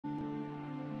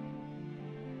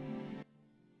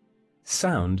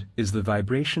Sound is the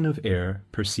vibration of air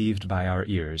perceived by our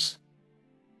ears.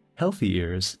 Healthy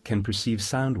ears can perceive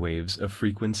sound waves of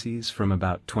frequencies from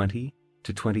about 20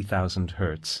 to 20,000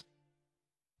 Hz.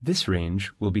 This range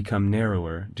will become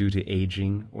narrower due to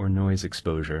aging or noise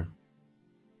exposure.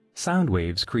 Sound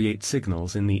waves create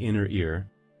signals in the inner ear,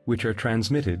 which are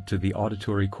transmitted to the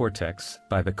auditory cortex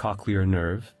by the cochlear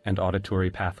nerve and auditory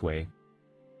pathway.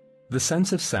 The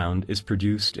sense of sound is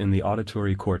produced in the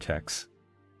auditory cortex.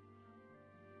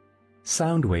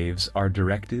 Sound waves are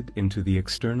directed into the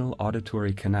external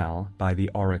auditory canal by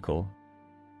the auricle.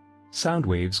 Sound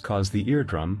waves cause the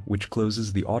eardrum, which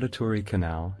closes the auditory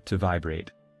canal, to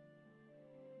vibrate.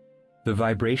 The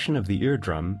vibration of the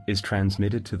eardrum is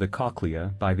transmitted to the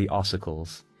cochlea by the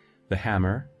ossicles, the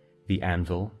hammer, the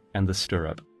anvil, and the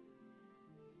stirrup.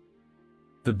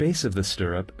 The base of the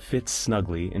stirrup fits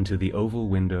snugly into the oval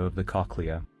window of the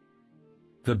cochlea.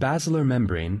 The basilar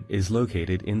membrane is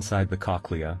located inside the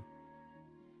cochlea.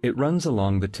 It runs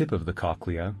along the tip of the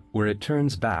cochlea, where it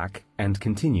turns back and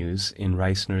continues in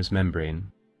Reissner's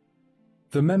membrane.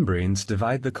 The membranes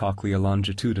divide the cochlea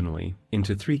longitudinally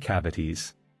into three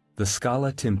cavities: the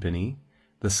scala tympani,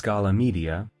 the scala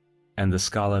media, and the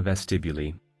scala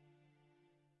vestibuli.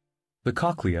 The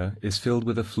cochlea is filled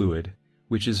with a fluid,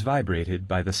 which is vibrated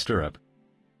by the stirrup.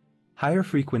 Higher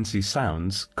frequency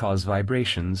sounds cause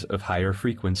vibrations of higher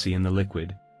frequency in the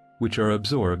liquid, which are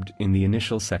absorbed in the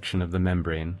initial section of the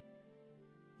membrane.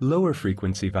 Lower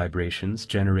frequency vibrations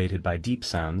generated by deep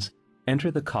sounds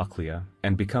enter the cochlea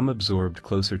and become absorbed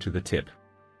closer to the tip.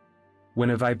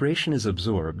 When a vibration is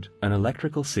absorbed, an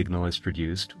electrical signal is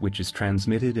produced which is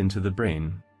transmitted into the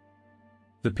brain.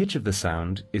 The pitch of the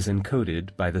sound is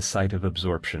encoded by the site of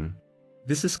absorption.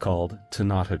 This is called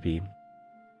tonotopy.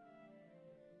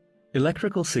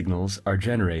 Electrical signals are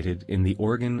generated in the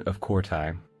organ of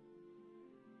Corti.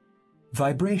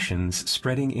 Vibrations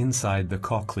spreading inside the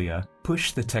cochlea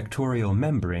push the tectorial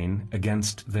membrane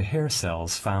against the hair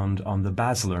cells found on the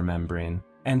basilar membrane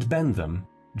and bend them,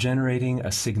 generating a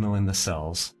signal in the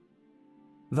cells.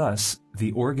 Thus,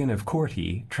 the organ of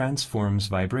Corti transforms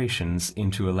vibrations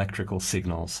into electrical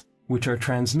signals, which are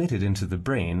transmitted into the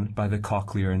brain by the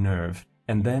cochlear nerve,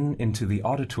 and then into the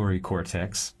auditory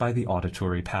cortex by the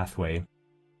auditory pathway.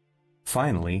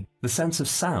 Finally, the sense of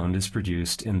sound is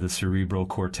produced in the cerebral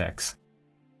cortex,